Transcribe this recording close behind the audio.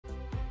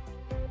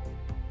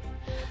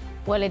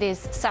Well, it is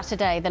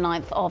Saturday, the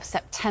 9th of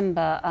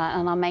September,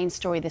 and our main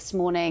story this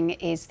morning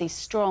is the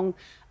strong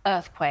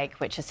earthquake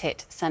which has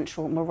hit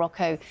central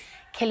Morocco,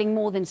 killing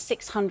more than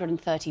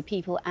 630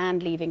 people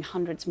and leaving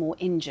hundreds more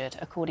injured,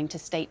 according to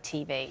state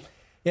TV.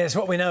 Yes,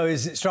 what we know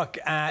is it struck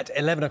at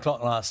 11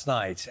 o'clock last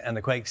night, and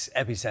the quake's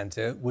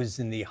epicentre was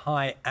in the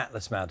high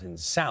Atlas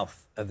Mountains,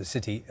 south of the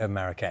city of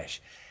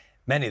Marrakesh.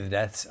 Many of the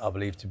deaths are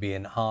believed to be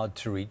in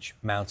hard-to-reach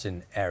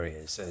mountain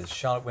areas, as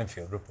Charlotte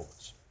Winfield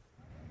reports.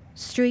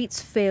 Streets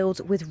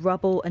filled with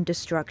rubble and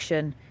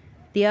destruction.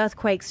 The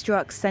earthquake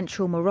struck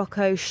central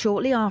Morocco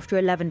shortly after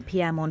 11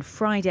 p.m. on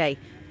Friday,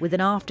 with an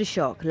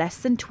aftershock less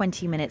than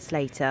 20 minutes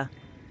later.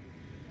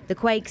 The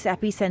quake's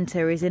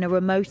epicentre is in a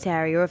remote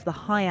area of the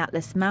high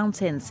Atlas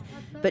Mountains,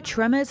 but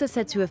tremors are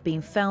said to have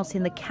been felt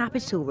in the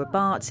capital,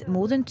 Rabat,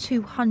 more than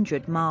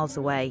 200 miles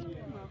away.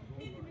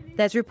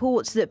 There's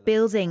reports that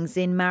buildings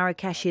in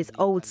Marrakesh's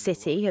old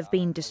city have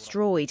been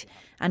destroyed,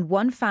 and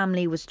one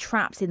family was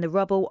trapped in the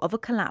rubble of a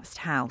collapsed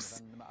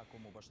house.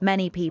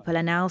 Many people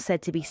are now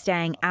said to be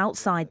staying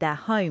outside their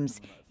homes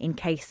in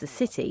case the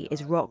city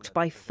is rocked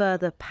by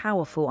further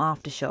powerful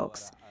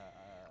aftershocks.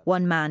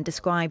 One man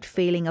described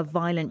feeling a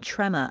violent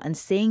tremor and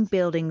seeing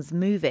buildings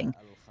moving,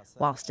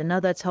 whilst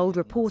another told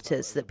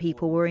reporters that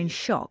people were in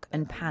shock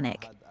and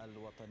panic.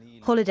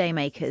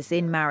 Holidaymakers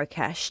in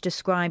Marrakesh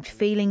described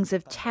feelings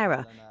of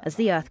terror as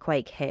the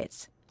earthquake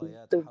hit.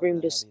 The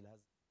room just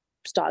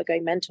started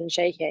going mental and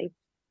shaking.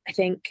 I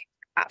think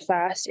at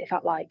first it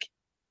felt like,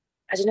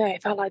 I don't know,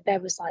 it felt like there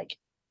was like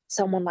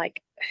someone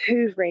like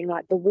hoovering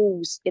like the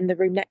walls in the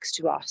room next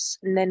to us.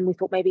 And then we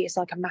thought maybe it's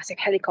like a massive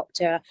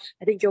helicopter.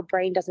 I think your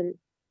brain doesn't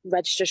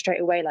register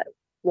straight away like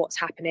what's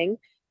happening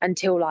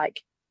until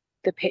like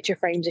the picture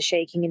frames are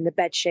shaking and the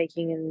bed's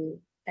shaking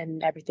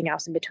and everything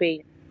else in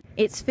between.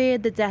 It's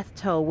feared the death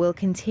toll will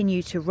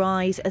continue to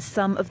rise as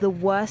some of the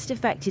worst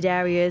affected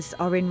areas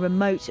are in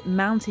remote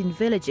mountain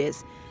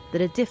villages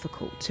that are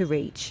difficult to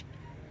reach.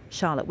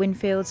 Charlotte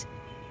Winfield,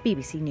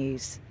 BBC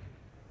News.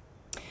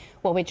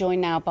 Well, we're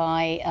joined now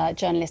by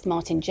journalist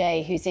Martin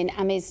Jay, who's in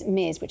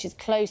Amiz, which is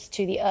close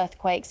to the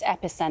earthquake's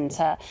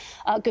epicentre.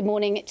 Good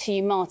morning to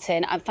you,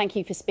 Martin, and thank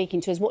you for speaking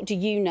to us. What do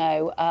you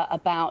know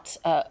about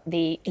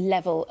the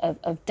level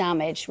of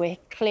damage? We're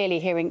clearly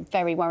hearing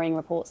very worrying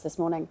reports this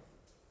morning.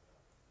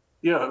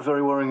 Yeah,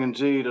 very worrying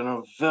indeed, and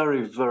a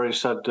very, very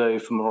sad day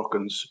for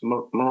Moroccans.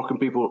 Moroccan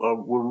people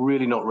were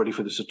really not ready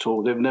for this at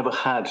all. They've never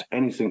had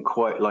anything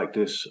quite like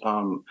this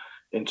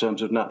in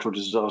terms of natural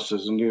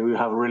disasters, and you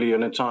have really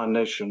an entire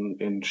nation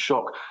in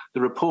shock.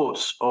 The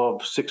reports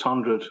of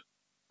 600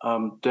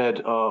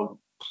 dead are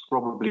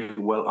probably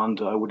well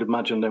under. I would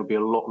imagine there will be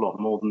a lot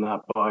more than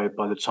that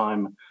by the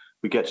time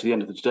we get to the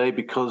end of the day,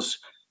 because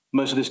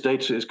most of this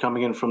data is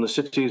coming in from the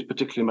cities,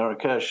 particularly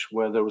Marrakesh,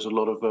 where there was a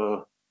lot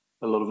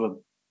of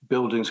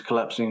buildings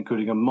collapsing,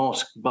 including a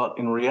mosque. But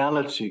in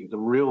reality, the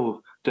real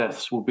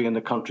deaths will be in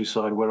the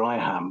countryside where I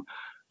am.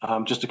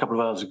 Just a couple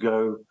of hours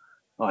ago,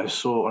 I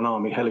saw an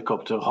army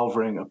helicopter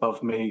hovering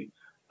above me,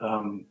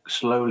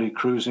 slowly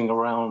cruising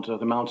around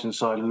the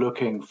mountainside,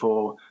 looking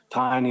for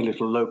tiny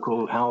little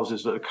local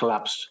houses that are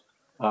collapsed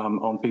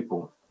on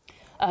people.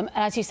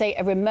 As you say,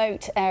 a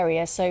remote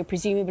area, so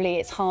presumably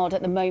it's hard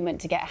at the moment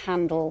to get a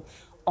handle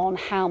on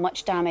how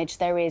much damage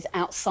there is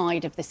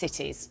outside of the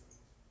cities.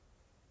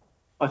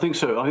 I think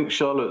so. I think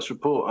Charlotte's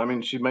report, I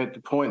mean, she made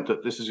the point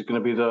that this is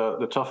going to be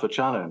the tougher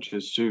challenge,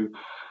 is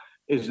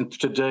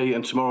today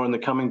and tomorrow and the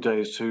coming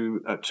days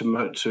to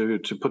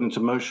put into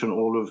motion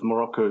all of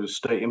Morocco's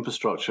state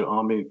infrastructure,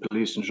 army,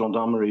 police and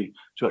gendarmerie,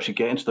 to actually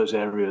get into those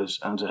areas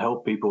and to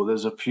help people.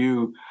 There's a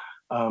few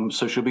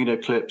social media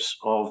clips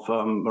of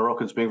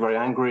Moroccans being very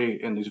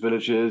angry in these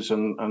villages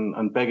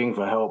and begging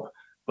for help.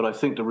 But I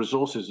think the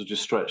resources are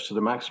just stretched to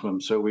the maximum.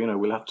 So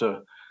we'll have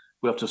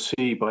to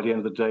see by the end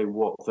of the day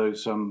what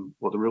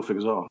the real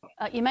figures are.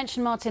 You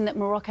mentioned, Martin, that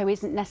Morocco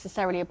isn't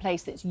necessarily a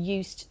place that's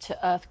used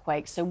to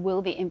earthquakes. So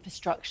will the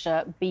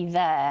infrastructure be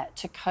there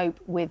to cope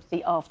with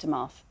the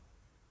aftermath?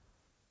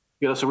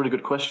 Yeah, that's a really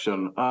good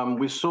question.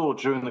 We saw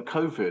during the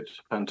COVID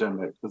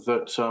pandemic that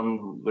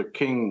the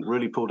king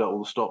really pulled out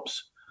all the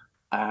stops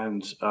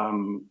and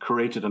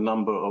created a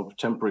number of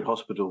temporary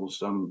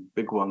hospitals,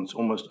 big ones,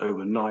 almost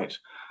overnight.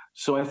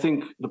 So I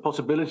think the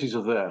possibilities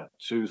are there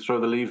to throw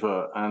the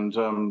lever and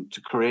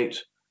to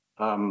create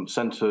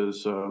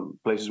centres,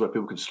 places where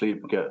people could sleep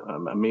and get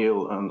a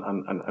meal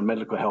and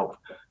medical help.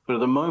 But at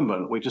the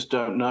moment, we just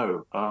don't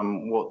know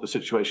what the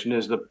situation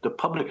is. The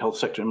public health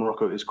sector in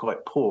Morocco is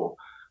quite poor,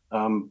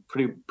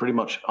 pretty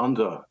much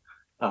under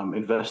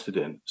invested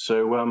in.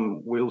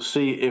 So we'll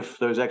see if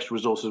those extra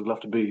resources will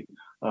have to be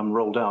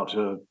rolled out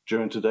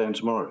during today and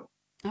tomorrow.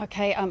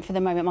 OK, for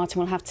the moment, Martin,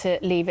 we'll have to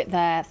leave it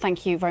there.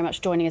 Thank you very much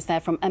for joining us there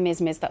from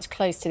Amiz, that's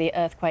close to the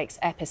earthquake's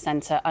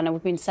epicentre. And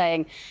we've been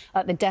saying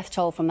the death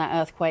toll from that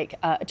earthquake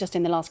just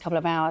in the last couple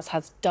of hours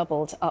has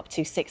doubled up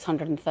to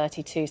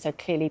 632. So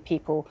clearly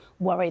people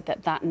worried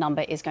that that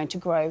number is going to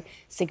grow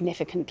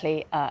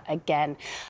significantly again.